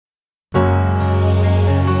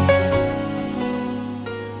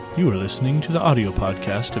You are listening to the audio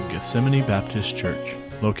podcast of Gethsemane Baptist Church,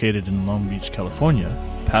 located in Long Beach, California,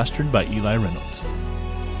 pastored by Eli Reynolds.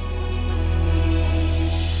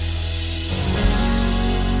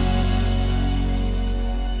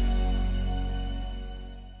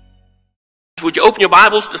 Would you open your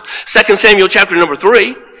Bibles to 2 Samuel chapter number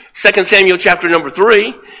 3? 2 Samuel chapter number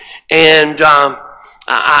 3. And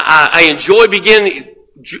I enjoy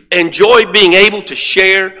being able to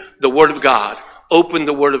share the Word of God. Open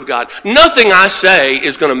the Word of God. Nothing I say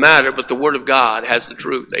is going to matter, but the Word of God has the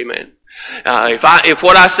truth. Amen. If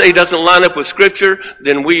what I say doesn't line up with Scripture,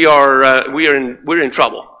 then we're in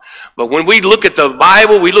trouble. But when we look at the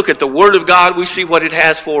Bible, we look at the Word of God, we see what it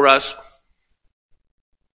has for us.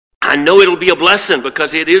 I know it'll be a blessing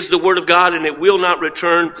because it is the Word of God and it will not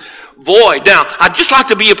return void. Now, I'd just like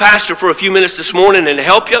to be a pastor for a few minutes this morning and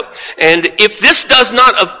help you. And if this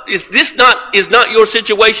is not your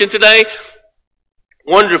situation today,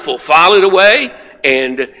 wonderful. File it away,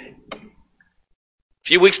 and a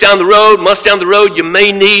few weeks down the road, months down the road, you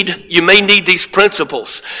may need these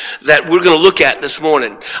principles that we're going to look at this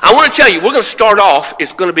morning. I want to tell you, we're going to start off,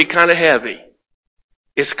 it's going to be kind of heavy.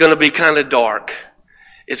 It's going to be kind of dark.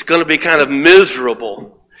 It's going to be kind of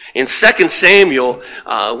miserable. In 2 Samuel,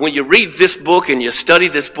 when you read this book and you study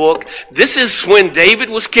this book, this is when David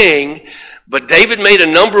was king, but David made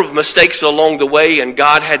a number of mistakes along the way, and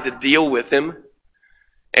God had to deal with him.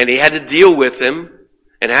 And he had to deal with him,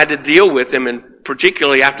 and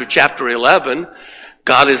particularly after chapter 11,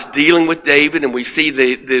 God is dealing with David, and we see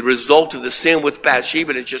the result of the sin with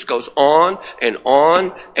Bathsheba, and it just goes on and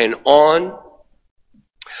on and on.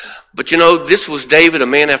 But you know, this was David, a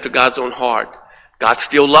man after God's own heart. God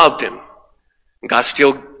still loved him. God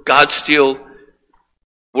still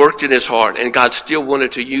worked in his heart, and God still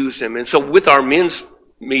wanted to use him. And so with our men's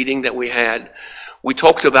meeting that we had, we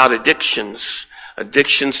talked about addictions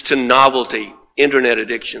to novelty, internet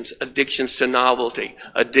addictions to novelty,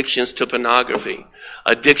 addictions to pornography,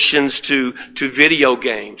 addictions to video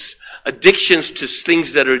games, addictions to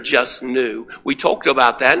things that are just new. We talked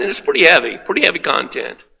about that, and it's pretty heavy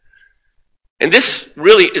content. And this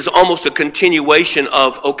really is almost a continuation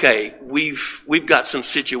of, okay, we've got some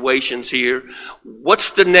situations here.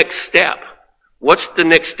 What's the next step?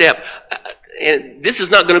 And this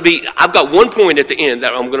is not going to be, I've got one point at the end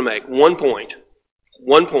that I'm going to make. One point.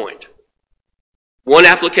 One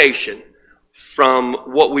application from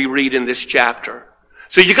what we read in this chapter.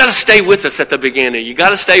 So you got to stay with us at the beginning. You got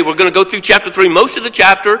to stay. We're going to go through chapter 3, most of the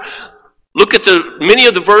chapter, look at many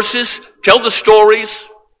of the verses, tell the stories,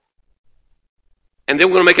 and then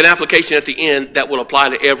we're going to make an application at the end that will apply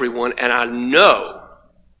to everyone. And I know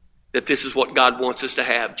that this is what God wants us to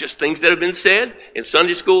have. Just things that have been said in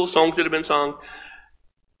Sunday school, songs that have been sung.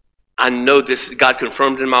 I know this, God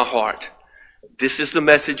confirmed in my heart. This is the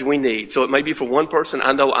message we need. So it may be for one person.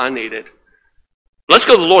 I know I need it. Let's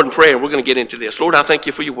go to the Lord in prayer. We're going to get into this. Lord, I thank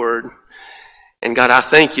you for your word. And God, I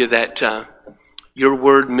thank you that your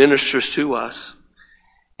word ministers to us.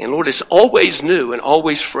 And Lord, it's always new and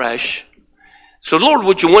always fresh. So Lord,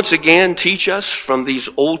 would you once again teach us from these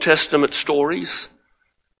Old Testament stories?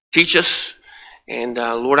 Teach us. And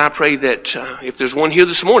Lord, I pray that if there's one here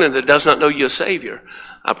this morning that does not know you as Savior,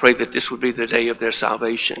 I pray that this would be the day of their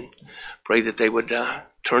salvation. Pray that they would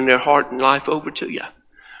turn their heart and life over to you.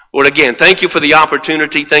 Lord, again, thank you for the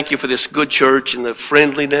opportunity. Thank you for this good church and the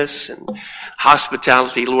friendliness and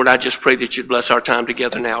hospitality. Lord, I just pray that you'd bless our time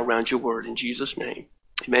together now around your word. In Jesus' name,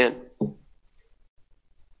 amen.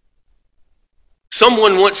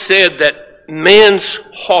 Someone once said that man's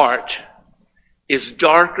heart is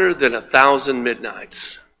darker than 1,000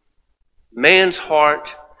 midnights. Man's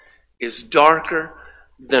heart is darker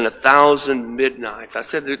than 1,000 midnights. I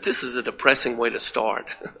said that this is a depressing way to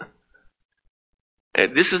start.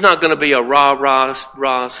 And this is not going to be a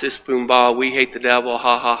rah, sis, boom, bah, we hate the devil,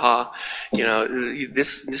 ha, ha, ha. You know,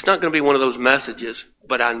 it's not going to be one of those messages,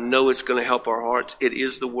 but I know it's going to help our hearts. It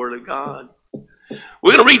is the Word of God.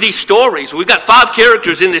 We're going to read these stories. We've got 5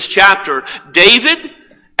 characters in this chapter. David,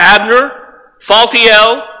 Abner,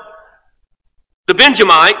 Phaltiel, the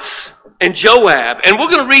Benjamites, and Joab. And we're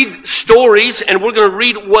going to read stories, and we're going to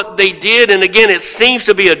read what they did. And again, it seems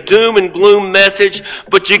to be a doom and gloom message,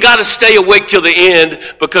 but you got to stay awake till the end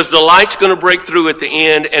because the light's going to break through at the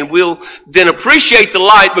end, and we'll then appreciate the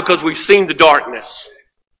light because we've seen the darkness.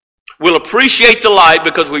 We'll appreciate the light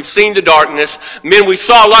because we've seen the darkness. Men, we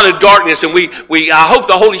saw a lot of darkness, and I hope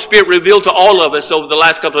the Holy Spirit revealed to all of us over the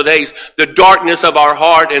last couple of days the darkness of our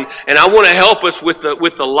heart, and I want to help us with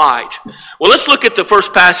the light. Well, let's look at the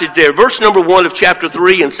first passage there. Verse number 1 of chapter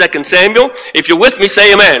 3 in 2 Samuel. If you're with me,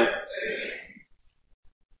 say amen.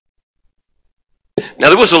 Now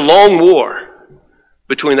there was a long war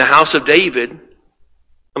between the house of David,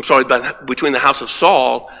 between the house of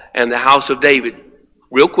Saul and the house of David.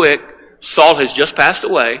 Real quick, Saul has just passed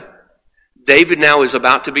away. David now is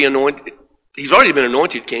about to be anointed. He's already been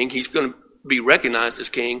anointed king. He's going to be recognized as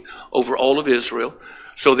king over all of Israel.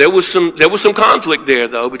 So there was some conflict there,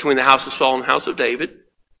 though, between the house of Saul and the house of David.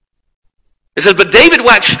 It says, but David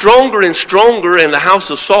waxed stronger and stronger, and the house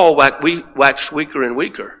of Saul waxed weaker and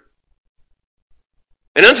weaker.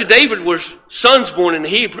 And unto David were sons born in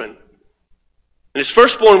Hebron. And his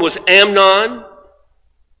firstborn was Amnon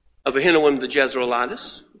of Ahinoam the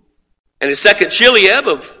Jezreelitess. And his second, Chileab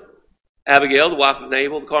of Abigail, the wife of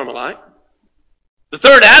Nabal the Carmelite. The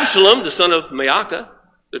third, Absalom, the son of Maacah,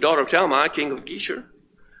 the daughter of Talmai, king of Geshur.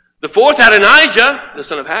 The fourth, Adonijah, the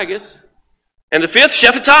son of Haggith. And the fifth,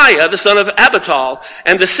 Shephatiah, the son of Abital.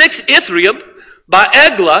 And the sixth, Ithream, by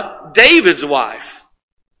Eglah, David's wife.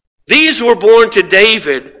 These were born to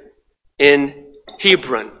David in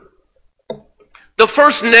Hebron. The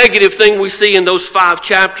first negative thing we see in those 5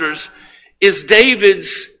 chapters is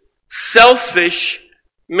David's selfish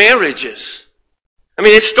marriages. I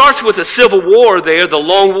mean, it starts with a civil war there, the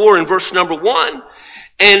long war in verse number 1.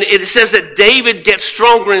 And it says that David gets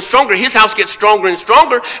stronger and stronger. His house gets stronger and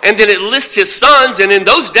stronger. And then it lists his sons. And in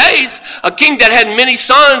those days, a king that had many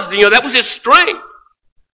sons, that was his strength.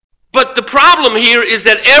 But the problem here is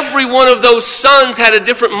that every one of those sons had a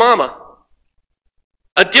different mama,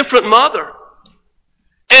 a different mother.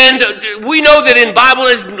 And we know that in Bible,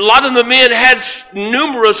 as a lot of the men had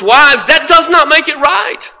numerous wives, that does not make it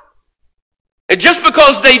right. And just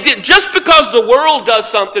because the world does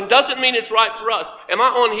something doesn't mean it's right for us. Am I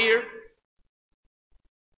on here?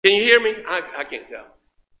 Can you hear me? I can't tell.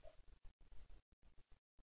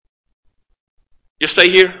 You stay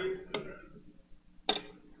here.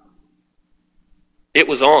 It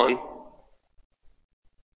was on.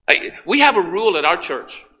 We have a rule at our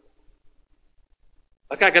church.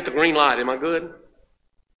 Like I got the green light. Am I good?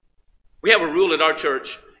 We have a rule at our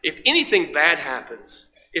church. If anything bad happens,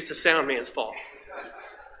 it's the sound man's fault.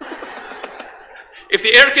 If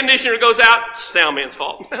the air conditioner goes out, it's the sound man's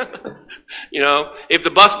fault. If the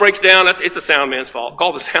bus breaks down, it's the sound man's fault.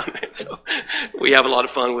 Call the sound man. So we have a lot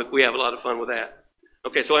of fun with that.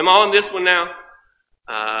 Okay, so am I on this one now?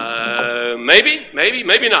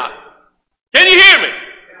 Maybe not. Can you hear me?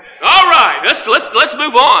 All right, let's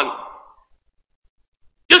move on.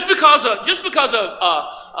 Just because the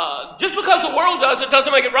world does it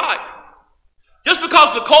doesn't make it right. Just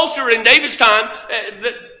because the culture in David's time,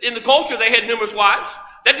 in the culture they had numerous wives,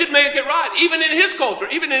 that didn't make it right. Even in his culture,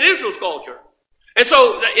 even in Israel's culture. And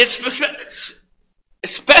so it's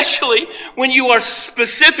especially when you are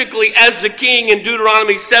specifically as the king in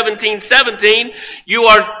Deuteronomy 17:17, you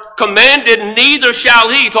are commanded, neither shall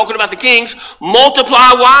he, talking about the kings,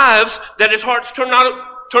 multiply wives that his hearts turn not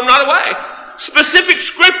away. Specific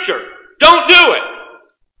scripture. Don't do it.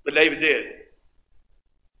 But David did.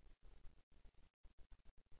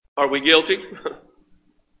 Are we guilty?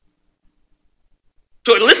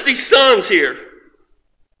 So it lists these sons here.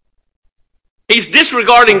 He's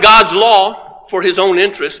disregarding God's law for his own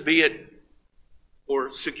interest, be it for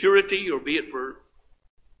security or be it for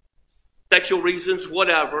sexual reasons,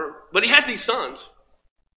 whatever. But he has these sons.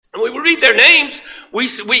 And when we read their names,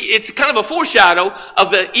 it's kind of a foreshadow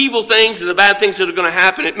of the evil things and the bad things that are going to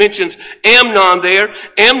happen. It mentions Amnon there.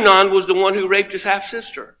 Amnon was the one who raped his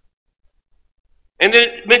half-sister. And then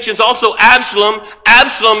it mentions also Absalom.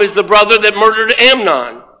 Absalom is the brother that murdered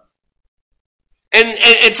Amnon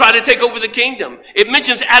and tried to take over the kingdom. It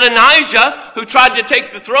mentions Adonijah, who tried to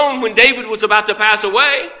take the throne when David was about to pass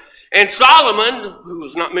away. And Solomon, who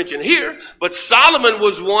was not mentioned here, but Solomon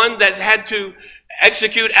was one that had to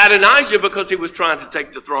execute Adonijah because he was trying to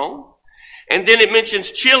take the throne. And then it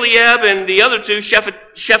mentions Chileab and the other two,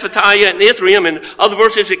 Shephatiah and Ithream, and other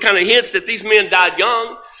verses. It kind of hints that these men died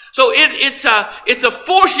young. So it's a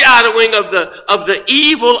foreshadowing of the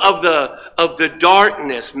evil of the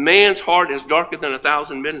darkness. Man's heart is darker than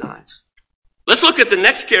 1,000 midnights. Let's look at the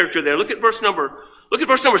next character there. Look at verse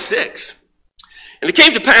number 6. And it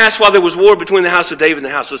came to pass while there was war between the house of David and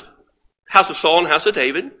the house of Saul and the house of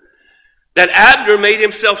David, that Abner made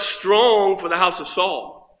himself strong for the house of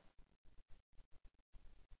Saul.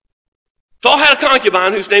 Saul had a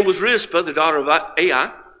concubine whose name was Rizpah, the daughter of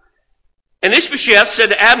Ai. And Ishbosheth said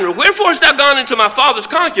to Abner, "Wherefore hast thou gone into my father's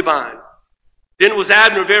concubine?" Then was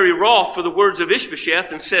Abner very wroth for the words of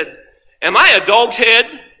Ishbosheth, and said, "Am I a dog's head,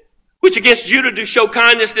 which against Judah do show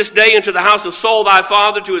kindness this day unto the house of Saul thy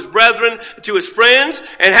father, to his brethren, to his friends,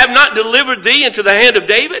 and have not delivered thee into the hand of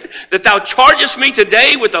David, that thou chargest me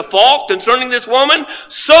today with a fault concerning this woman?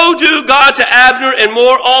 So do God to Abner and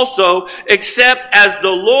more also, except as the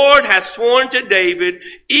Lord hath sworn to David,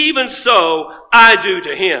 even so I do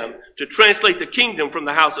to him, to translate the kingdom from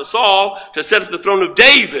the house of Saul, to set up the throne of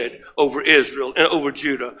David over Israel and over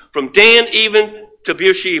Judah, from Dan even to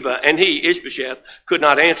Beersheba. And he, Ishbosheth, could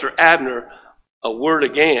not answer Abner a word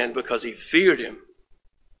again because he feared him.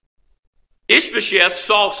 Ishbosheth,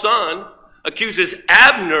 Saul's son, accuses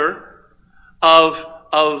Abner of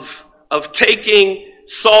taking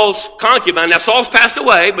Saul's concubine. Now Saul's passed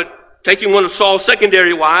away, but taking one of Saul's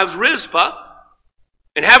secondary wives, Rizpah,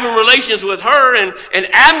 and having relations with her, and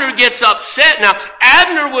Abner gets upset. Now,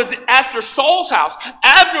 Abner was after Saul's house.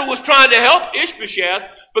 Abner was trying to help Ishbosheth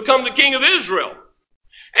become the king of Israel.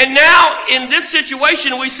 And now, in this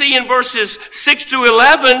situation, we see in verses 6 through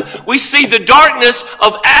 11, we see the darkness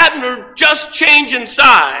of Abner just changing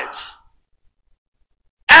sides.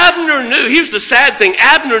 Abner knew, here's the sad thing,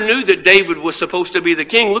 Abner knew that David was supposed to be the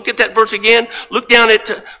king. Look at that verse again. Look down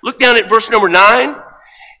at verse number 9.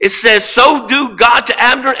 It says, so do God to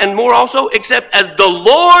Abner and more also, except as the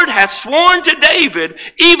Lord hath sworn to David,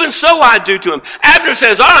 even so I do to him. Abner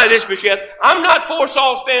says, all right, Ishbosheth, I'm not for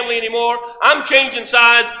Saul's family anymore. I'm changing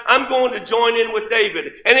sides. I'm going to join in with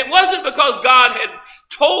David. And it wasn't because God had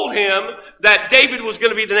told him that David was going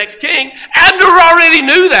to be the next king. Abner already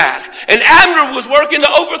knew that. And Abner was working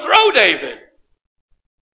to overthrow David.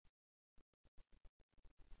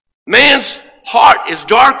 Man's heart is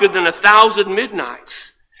darker than 1,000 midnights.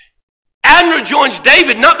 Abner joins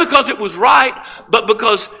David not because it was right, but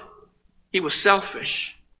because he was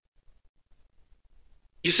selfish.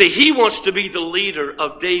 You see, he wants to be the leader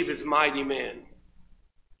of David's mighty men.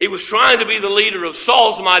 He was trying to be the leader of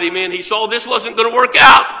Saul's mighty men. He saw this wasn't going to work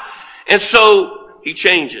out. And so he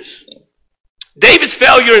changes. David's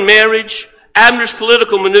failure in marriage, Abner's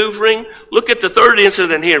political maneuvering. Look at the third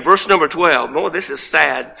incident here, verse number 12. Boy, this is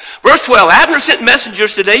sad. Verse 12, Abner sent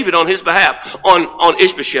messengers to David on his behalf, on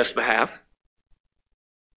Ishbosheth's behalf,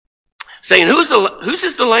 saying, whose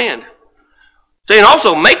is the land? Saying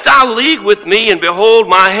also, make thy league with me, and behold,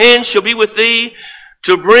 my hand shall be with thee,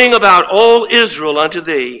 to bring about all Israel unto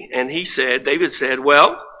thee. And David said,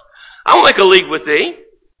 well, I will make a league with thee,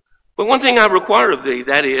 but one thing I require of thee,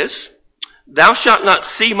 that is, thou shalt not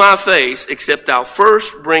see my face, except thou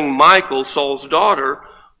first bring Michal, Saul's daughter,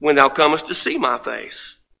 when thou comest to see my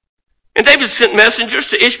face. And David sent messengers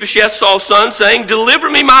to Ishbosheth, Saul's son, saying, deliver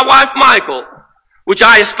me my wife Michal, which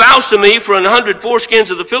I espoused to me for 100 foreskins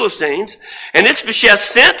of the Philistines. And Ishbosheth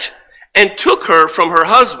sent and took her from her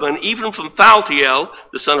husband, even from Phaltiel,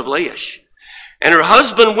 the son of Laish. And her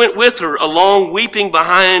husband went with her along, weeping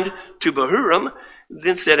behind to Bahurim.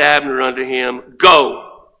 Then said Abner unto him,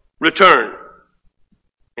 go, return.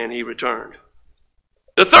 And he returned.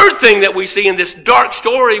 The third thing that we see in this dark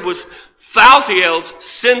story was Phaltiel's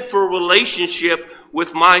sinful relationship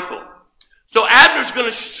with Michal. So Abner's going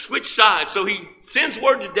to switch sides. So he sends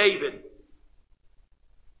word to David.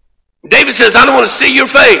 David says, I don't want to see your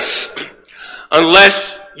face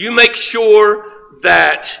unless you make sure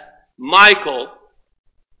that Michal,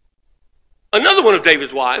 another one of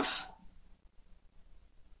David's wives,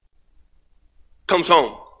 comes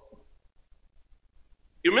home.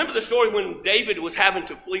 You remember the story when David was having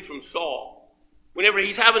to flee from Saul? Whenever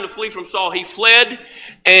he's having to flee from Saul, he fled,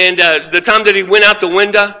 and the time that he went out the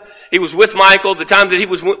window, he was with Michal. The time that he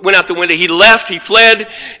went out the window, he left, he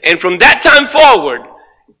fled, and from that time forward,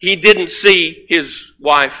 he didn't see his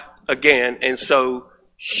wife again, and so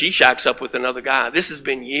she shacks up with another guy. This has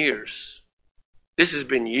been years.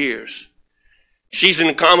 She's in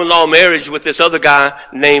a common law marriage with this other guy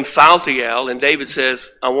named Phaltiel, and David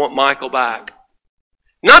says, I want Michal back.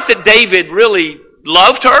 Not that David really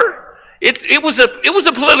loved her. It was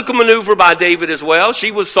a political maneuver by David as well.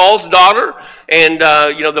 She was Saul's daughter, and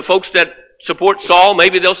the folks that support Saul,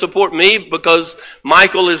 maybe they'll support me because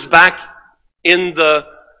Michal is back in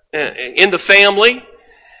the family.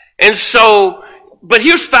 And so, but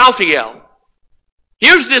here's Phaltiel.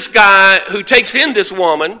 Here's this guy who takes in this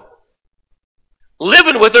woman,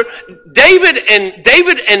 living with her. David and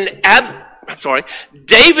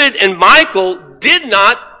Michal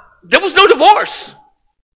there was no divorce.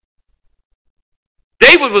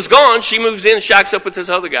 David was gone. She moves in and shacks up with this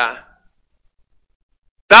other guy.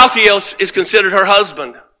 Phaltiel is considered her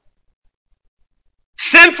husband.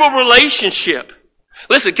 Sinful relationship.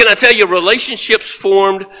 Listen, can I tell you, relationships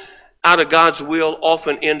formed out of God's will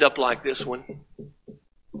often end up like this one.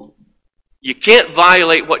 You can't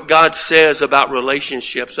violate what God says about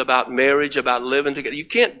relationships, about marriage, about living together. You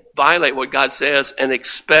can't violate what God says and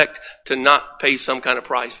expect to not pay some kind of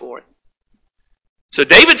price for it. So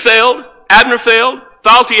David failed, Abner failed,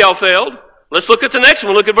 Phaltiel failed. Let's look at the next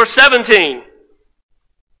one. Look at verse 17.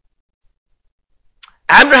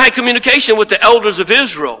 Abner had communication with the elders of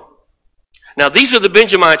Israel. Now these are the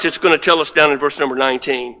Benjamites it's going to tell us down in verse number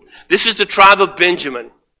 19. This is the tribe of Benjamin.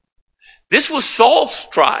 This was Saul's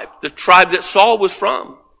tribe, the tribe that Saul was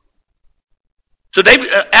from. So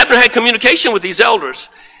Abner had communication with these elders.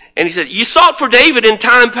 And he said, you sought for David in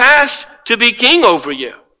time past to be king over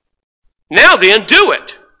you. Now then, do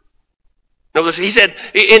it. Notice he said,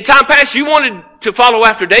 in time past you wanted to follow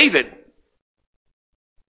after David.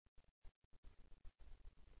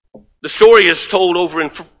 The story is told over in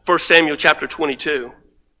 1 Samuel chapter 22.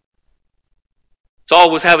 Saul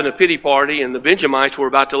was having a pity party and the Benjamites were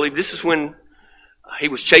about to leave. This is when he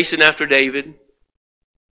was chasing after David.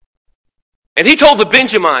 And he told the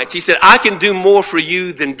Benjamites, he said, I can do more for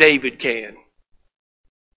you than David can.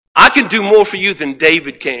 I can do more for you than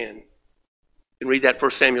David can. You can read that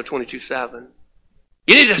 1 Samuel 22:7.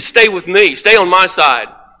 You need to stay with me, stay on my side.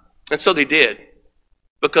 And so they did,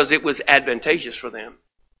 because it was advantageous for them.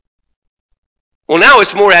 Well, now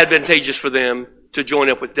it's more advantageous for them to join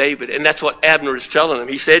up with David. And that's what Abner is telling him.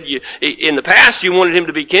 He said, in the past you wanted him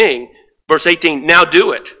to be king. Verse 18, now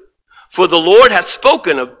do it. For the Lord hath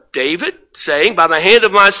spoken of David, saying, by the hand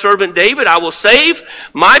of my servant David, I will save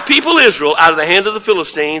my people Israel out of the hand of the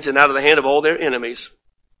Philistines and out of the hand of all their enemies.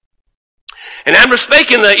 And Abner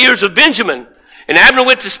spake in the ears of Benjamin. And Abner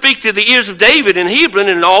went to speak to the ears of David in Hebron,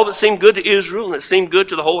 and all that seemed good to Israel, and it seemed good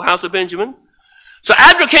to the whole house of Benjamin. So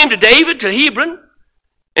Abner came to David to Hebron,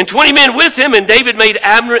 and 20 men with him, and David made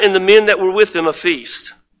Abner and the men that were with him a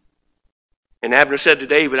feast. And Abner said to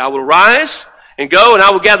David, I will rise and go, and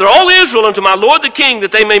I will gather all Israel unto my lord the king,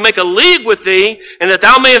 that they may make a league with thee, and that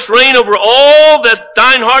thou mayest reign over all that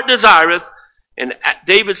thine heart desireth. And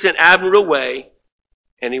David sent Abner away,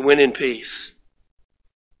 and he went in peace.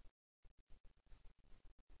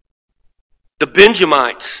 The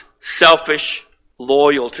Benjamites' selfish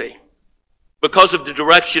loyalty, because of the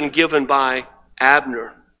direction given by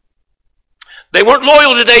Abner. They weren't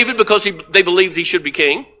loyal to David because they believed he should be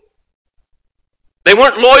king. They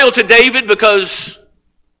weren't loyal to David because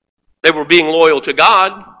they were being loyal to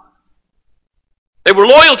God. They were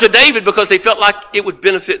loyal to David because they felt like it would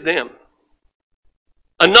benefit them.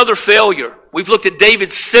 Another failure. We've looked at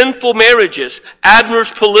David's sinful marriages,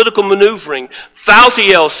 Abner's political maneuvering,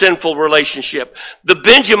 Phaltiel's sinful relationship, the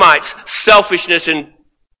Benjamites' selfishness in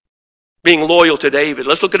being loyal to David.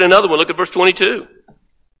 Let's look at another one. Look at verse 22.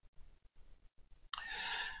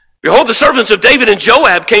 Behold, the servants of David and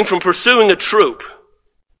Joab came from pursuing a troop.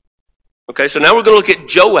 Okay, so now we're going to look at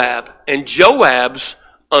Joab and Joab's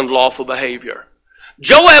unlawful behavior.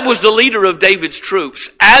 Joab was the leader of David's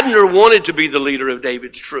troops. Abner wanted to be the leader of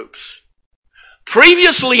David's troops.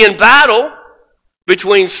 Previously in battle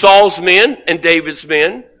between Saul's men and David's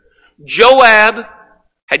men, Joab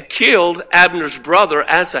had killed Abner's brother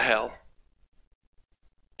Asahel.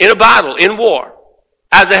 In a battle, in war.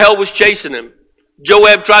 Asahel was chasing him.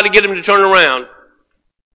 Joab tried to get him to turn around.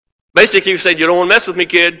 Basically, he said, you don't want to mess with me,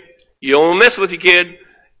 kid. You don't want to mess with you, kid.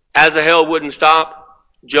 Asahel wouldn't stop.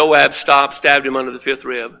 Joab stopped, stabbed him under the fifth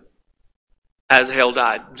rib. Asahel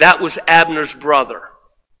died. That was Abner's brother.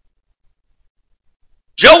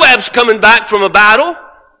 Joab's coming back from a battle.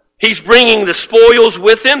 He's bringing the spoils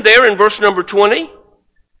with him there in verse number 20.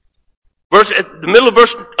 Verse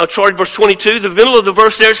 22, the middle of the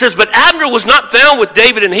verse there, it says, but Abner was not found with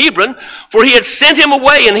David in Hebron, for he had sent him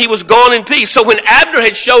away and he was gone in peace. So when Abner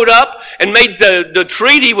had showed up and made the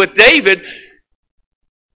treaty with David,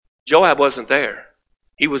 Joab wasn't there.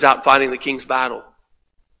 He was out fighting the king's battle.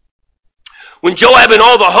 When Joab and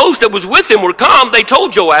all the host that was with him were come, they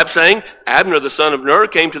told Joab, saying, Abner the son of Ner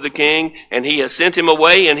came to the king, and he has sent him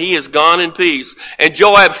away, and he is gone in peace. And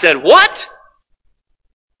Joab said, what?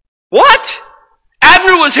 What?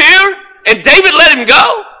 Abner was here, and David let him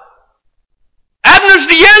go? Abner's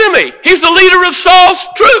the enemy. He's the leader of Saul's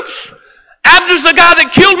troops. Abner's the guy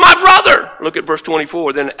that killed my brother. Look at verse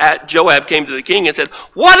 24. Then Joab came to the king and said,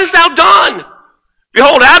 what hast thou done?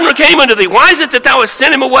 Behold, Abner came unto thee. Why is it that thou hast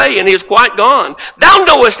sent him away, and he is quite gone? Thou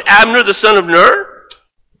knowest Abner the son of Ner,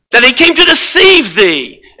 that he came to deceive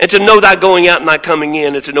thee, and to know thy going out and thy coming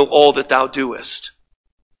in, and to know all that thou doest.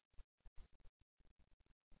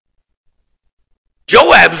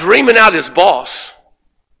 Joab's reaming out his boss.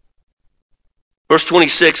 Verse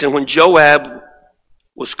 26, and when Joab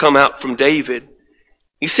was come out from David,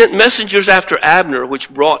 he sent messengers after Abner,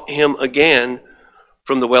 which brought him again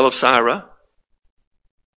from the well of Sirah.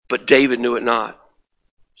 but David knew it not.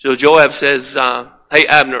 So Joab says, hey,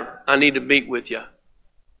 Abner, I need to meet with you.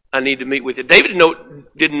 I need to meet with you. David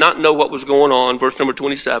did not know what was going on, verse number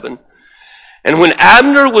 27. And when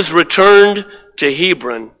Abner was returned to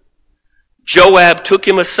Hebron, Joab took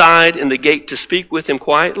him aside in the gate to speak with him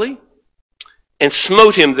quietly, and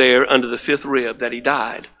smote him there under the fifth rib, that he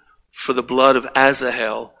died for the blood of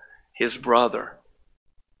Asahel, his brother.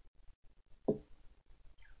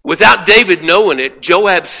 Without David knowing it,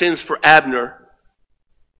 Joab sends for Abner,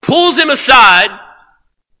 pulls him aside,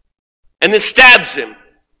 and then stabs him.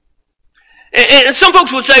 And some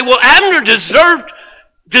folks would say, well, Abner deserved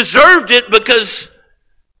it because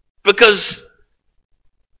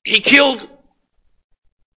he killed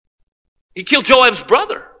Joab's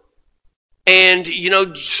brother. And,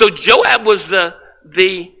 so Joab was the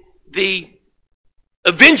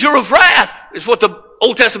avenger of wrath, is what the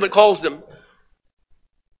Old Testament calls them.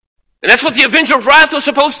 And that's what the avenger of wrath was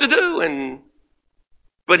supposed to do.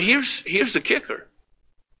 But here's the kicker.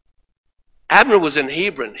 Abner was in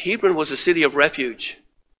Hebron. Hebron was a city of refuge.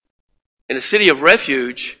 In a city of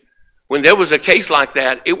refuge, when there was a case like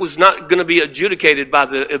that, it was not going to be adjudicated by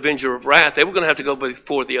the avenger of wrath. They were going to have to go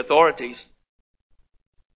before the authorities.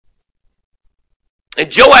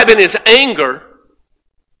 And Joab, in his anger,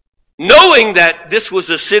 knowing that this was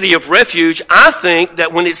a city of refuge, I think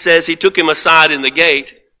that when it says he took him aside in the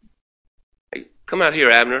gate, hey, come out here,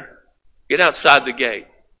 Abner. Get outside the gate.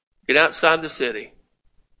 Get outside the city.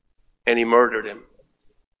 And he murdered him.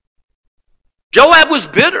 Joab was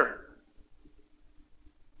bitter.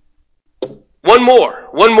 One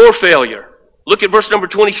more failure. Look at verse number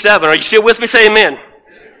 27. Are you still with me? Say amen.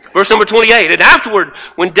 Verse number 28. And afterward,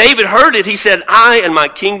 when David heard it, he said, I and my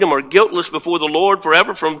kingdom are guiltless before the Lord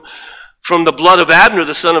forever from the blood of Abner,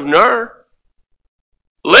 the son of Ner.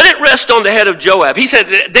 Let it rest on the head of Joab.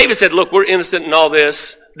 David said, look, we're innocent in all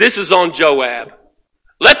this. This is on Joab.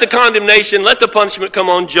 Let the condemnation, let the punishment come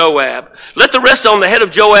on Joab. Let the rest on the head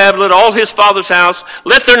of Joab, let all his father's house.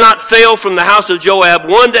 Let there not fail from the house of Joab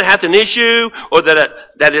one that hath an issue, or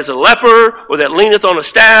that is a leper, or that leaneth on a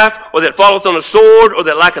staff, or that falleth on a sword, or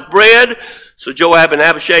that lacketh bread. So Joab and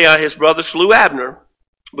Abishai his brother slew Abner,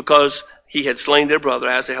 because he had slain their brother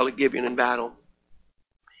Asahel at Gibeon in battle.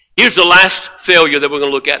 Here's the last failure that we're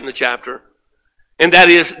going to look at in the chapter. And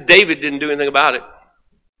that is, David didn't do anything about it.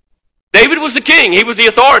 David was the king. He was the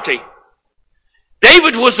authority.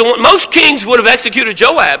 David was the one. Most kings would have executed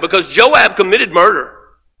Joab because Joab committed murder.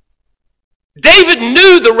 David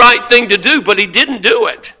knew the right thing to do, but he didn't do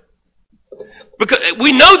it. Because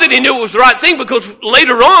we know that he knew it was the right thing because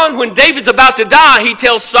later on, when David's about to die, he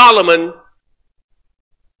tells Solomon,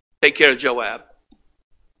 take care of Joab.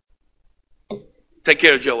 Take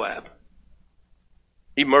care of Joab.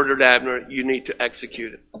 He murdered Abner. You need to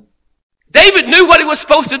execute it. David knew what he was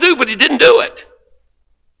supposed to do, but he didn't do it.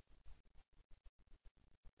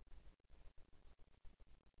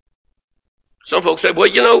 Some folks say, well,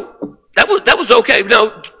 that was okay.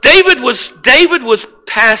 No, David was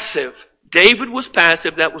passive. David was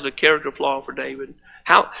passive. That was a character flaw for David.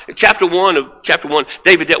 In chapter 1,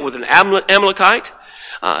 David dealt with an Amalekite.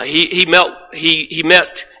 He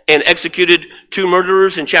met and executed 2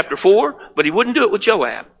 murderers in chapter 4, but he wouldn't do it with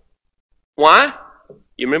Joab. Why?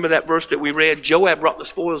 You remember that verse that we read? Joab brought the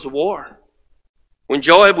spoils of war. When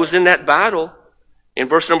Joab was in that battle, in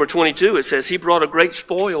verse number 22, it says he brought a great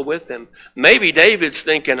spoil with him. Maybe David's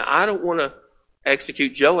thinking, I don't want to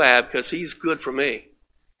execute Joab because he's good for me.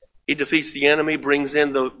 He defeats the enemy, brings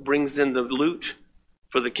in the loot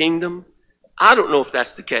for the kingdom. I don't know if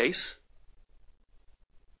that's the case.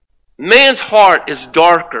 Man's heart is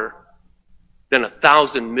darker than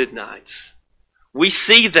 1,000 midnights. We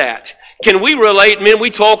see that. Can we relate? Men,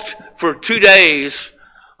 we talked for 2 days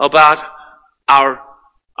about our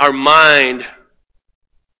mind.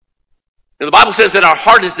 And the Bible says that our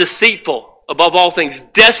heart is deceitful, above all things,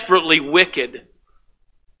 desperately wicked.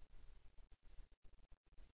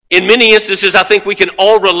 In many instances, I think we can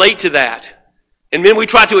all relate to that. And men, we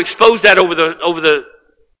try to expose that over the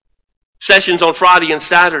sessions on Friday and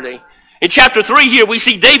Saturday. In chapter 3 here, we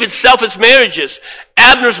see David's selfish marriages,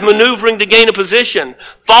 Abner's maneuvering to gain a position,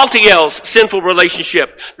 Phaltiel's sinful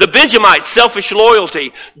relationship, the Benjamites' selfish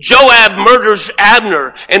loyalty, Joab murders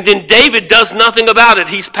Abner, and then David does nothing about it.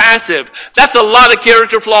 He's passive. That's a lot of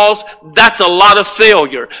character flaws. That's a lot of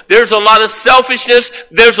failure. There's a lot of selfishness.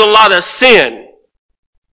 There's a lot of sin.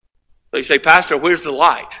 So you say, Pastor, where's the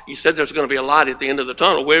light? You said there's going to be a light at the end of the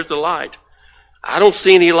tunnel. Where's the light? I don't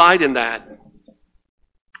see any light in that.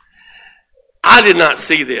 I did not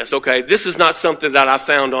see this, okay? This is not something that I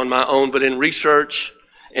found on my own, but in research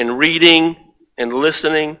and reading and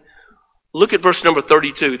listening, Look at verse number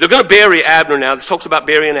 32. They're going to bury Abner now. This talks about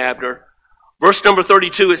burying Abner. Verse number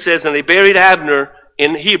 32, it says, and they buried Abner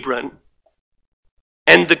in Hebron,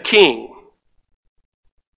 and the king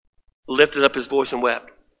lifted up his voice and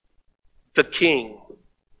wept. The king.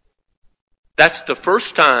 That's the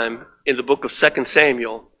first time in the book of 2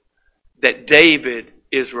 Samuel that David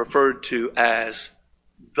is referred to as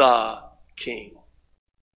the king.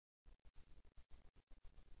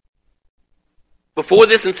 Before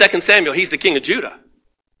this in 2 Samuel, he's the king of Judah.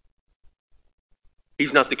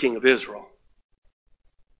 He's not the king of Israel.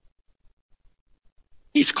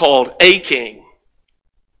 He's called a king.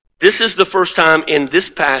 This is the first time in this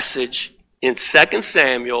passage in 2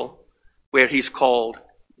 Samuel where he's called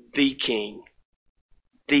the king.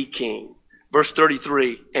 The king. Verse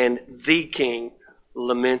 33, and the king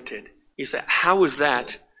lamented. You say, how is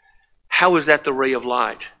that? How is that the ray of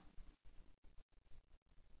light?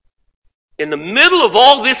 In the middle of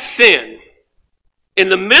all this sin, in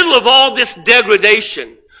the middle of all this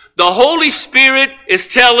degradation, the Holy Spirit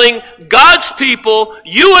is telling God's people,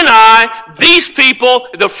 you and I, these people,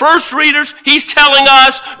 the first readers, He's telling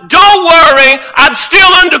us, don't worry, I've still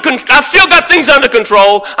got things under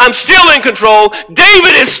control. I'm still in control.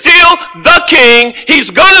 David is still the king.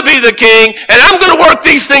 He's going to be the king, and I'm going to work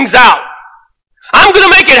these things out. I'm going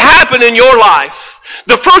to make it happen in your life.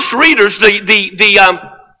 The first readers,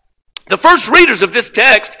 the first readers of this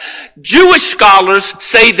text, Jewish scholars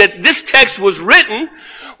say that this text was written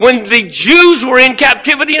when the Jews were in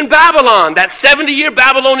captivity in Babylon, that 70-year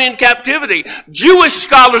Babylonian captivity. Jewish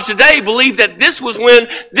scholars today believe that this was when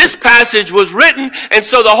this passage was written, and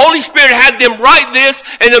so the Holy Spirit had them write this,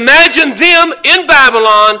 and imagine them in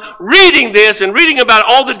Babylon reading this and reading about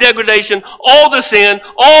all the degradation, all the sin,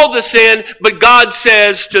 but God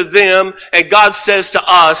says to them, and God says to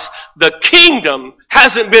us, the kingdom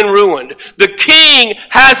hasn't been ruined. The king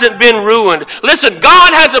hasn't been ruined. Listen,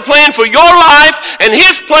 God has a plan for your life, and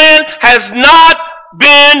His plan has not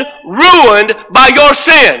been ruined by your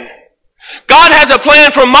sin. God has a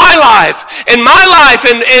plan for my life,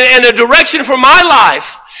 and a direction for my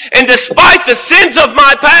life. And despite the sins of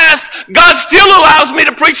my past, God still allows me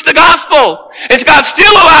to preach the gospel. And God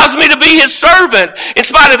still allows me to be His servant. In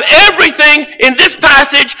spite of everything in this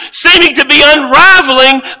passage seeming to be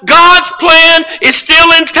unraveling, God's plan is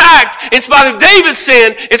still intact. In spite of David's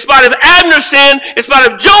sin, in spite of Abner's sin, in spite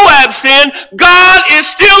of Joab's sin, God is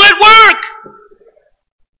still at work.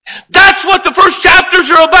 That's what the first chapters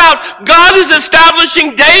are about. God is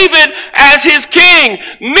establishing David as His king.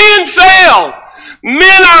 Men fail.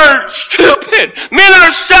 Men are stupid. Men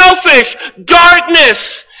are selfish.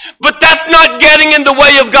 Darkness. But that's not getting in the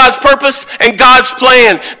way of God's purpose and God's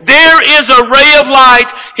plan. There is a ray of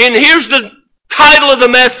light, and here's the title of the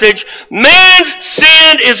message. Man's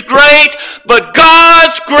sin is great, but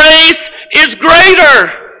God's grace is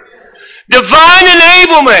greater. Divine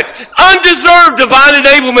enablement. Undeserved divine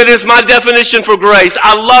enablement is my definition for grace.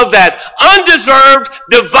 I love that. Undeserved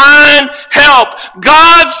divine help.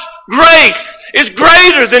 God's grace is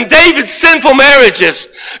greater than David's sinful marriages.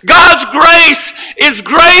 God's grace is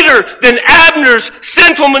greater than Abner's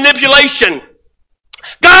sinful manipulation.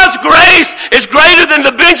 God's grace is greater than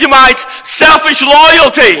the Benjamites' selfish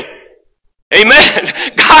loyalty. Amen.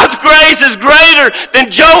 God's grace is greater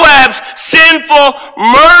than Joab's sinful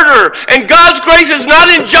murder. And God's grace is not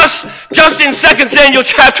in just in 2 Samuel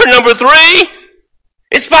chapter number 3.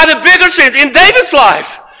 In spite of bigger sins in David's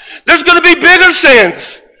life, there's going to be bigger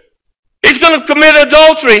sins. He's going to commit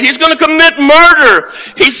adultery. He's going to commit murder.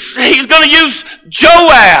 He's going to use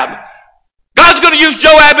Joab. God's going to use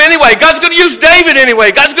Joab anyway. God's going to use David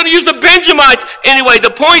anyway. God's going to use the Benjamites anyway.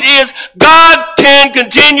 The point is, God can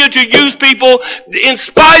continue to use people in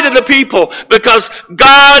spite of the people because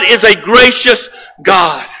God is a gracious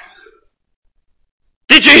God.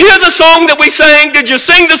 Did you hear the song that we sang? Did you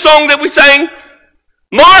sing the song that we sang?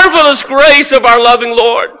 Marvelous grace of our loving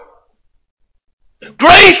Lord.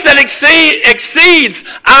 Grace that exceeds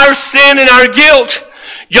our sin and our guilt.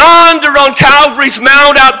 Yonder on Calvary's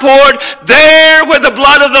Mount outpoured, there where the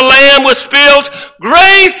blood of the Lamb was spilled.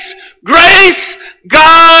 Grace, grace,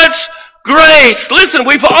 God's grace. Listen,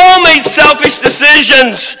 we've all made selfish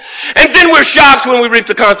decisions, and then we're shocked when we reap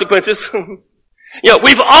the consequences. You know,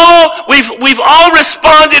 we've all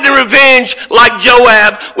responded in revenge like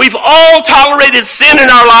Joab. We've all tolerated sin in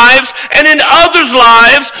our lives and in others'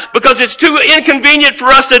 lives because it's too inconvenient for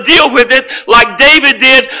us to deal with it like David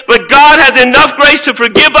did. But God has enough grace to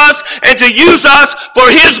forgive us and to use us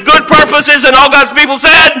for His good purposes. And all God's people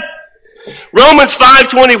said, Romans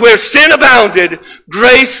 5:20, where sin abounded,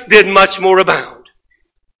 grace did much more abound.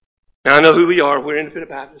 Now I know who we are. We're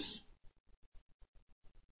Independent Baptists.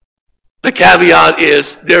 The caveat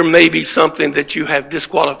is there may be something that you have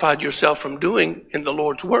disqualified yourself from doing in the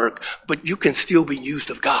Lord's work, but you can still be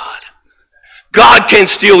used of God. God can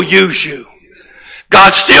still use you.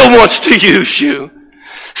 God still wants to use you.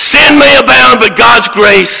 Sin may abound, but God's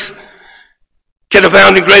grace can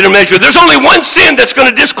abound in greater measure. There's only one sin that's going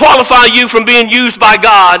to disqualify you from being used by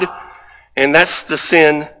God, and that's the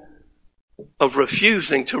sin of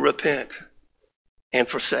refusing to repent and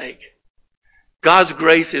forsake. God's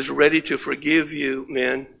grace is ready to forgive you,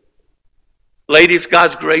 men. Ladies,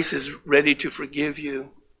 God's grace is ready to forgive you.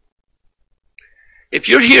 If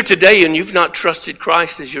you're here today and you've not trusted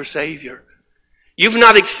Christ as your Savior, you've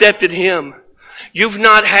not accepted Him, you've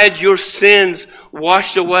not had your sins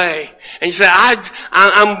washed away, and you say,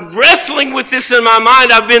 I'm wrestling with this in my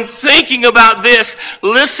mind, I've been thinking about this.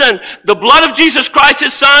 Listen, the blood of Jesus Christ,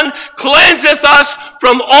 His Son, cleanseth us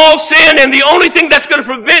from all sin, and the only thing that's going to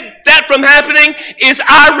prevent that from happening is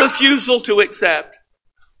our refusal to accept.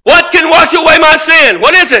 What can wash away my sin?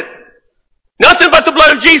 What is it? Nothing but the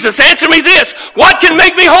blood of Jesus. Answer me this. What can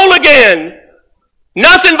make me whole again?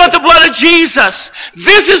 Nothing but the blood of Jesus.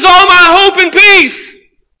 This is all my hope and peace.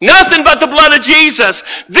 Nothing but the blood of Jesus.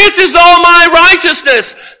 This is all my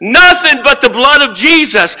righteousness. Nothing but the blood of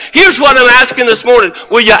Jesus. Here's what I'm asking this morning.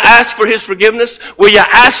 Will you ask for His forgiveness? Will you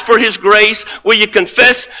ask for His grace? Will you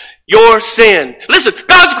confess your sin? Listen,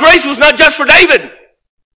 God's grace was not just for David.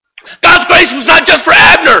 God's grace was not just for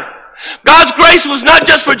Abner. God's grace was not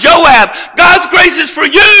just for Joab. God's grace is for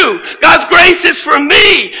you. God's grace is for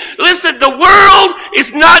me. Listen, the world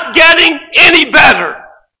is not getting any better.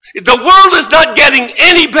 The world is not getting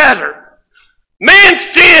any better. Man's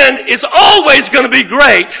sin is always going to be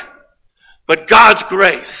great, but God's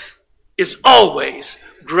grace is always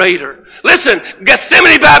greater. Listen,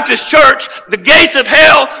 Gethsemane Baptist Church, the gates of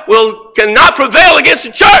hell cannot prevail against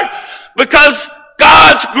the church because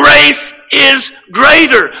God's grace is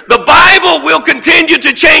greater. The Bible will continue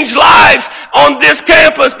to change lives on this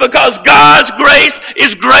campus because God's grace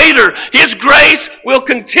is greater. His grace will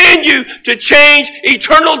continue to change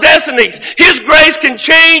eternal destinies. His grace can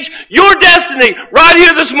change your destiny right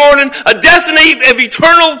here this morning, a destiny of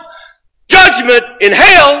eternal judgment in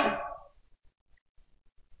hell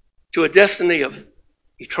to a destiny of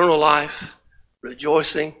eternal life,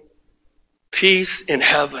 rejoicing, peace in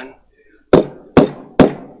heaven.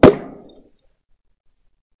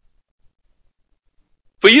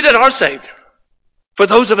 For you that are saved, for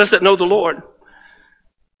those of us that know the Lord,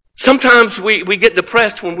 sometimes we get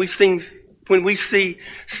depressed when we see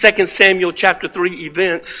 2 Samuel chapter 3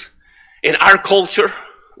 events in our culture,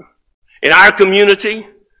 in our community,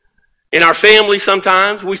 in our family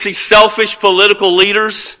sometimes. We see selfish political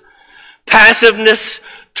leaders, passiveness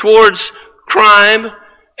towards crime,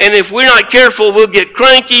 and if we're not careful, we'll get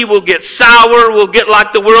cranky, we'll get sour, we'll get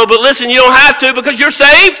like the world. But listen, you don't have to because you're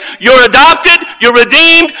saved, you're adopted, you're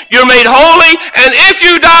redeemed, you're made holy, and if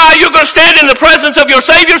you die, you're going to stand in the presence of your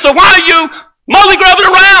Savior. So why are you mully-grubbing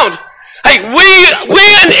around? Hey, we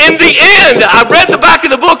win in the end. I've read the back of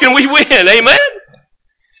the book and we win. Amen?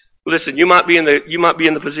 Listen, you might be in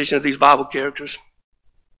the position of these Bible characters.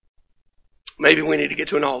 Maybe we need to get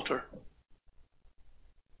to an altar.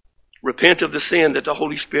 Repent of the sin that the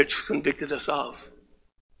Holy Spirit's convicted us of.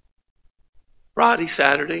 Friday,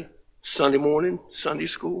 Saturday, Sunday morning, Sunday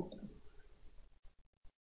school.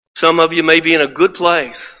 Some of you may be in a good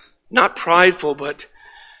place, not prideful, but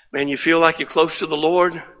man, you feel like you're close to the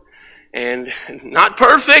Lord and not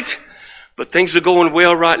perfect, but things are going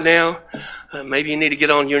well right now. Maybe you need to get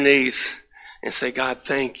on your knees and say, God,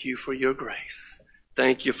 thank you for your grace.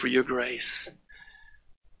 Thank you for your grace.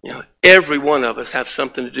 You know, every one of us have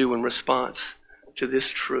something to do in response to this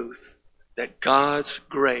truth that God's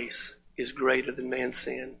grace is greater than man's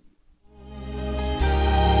sin.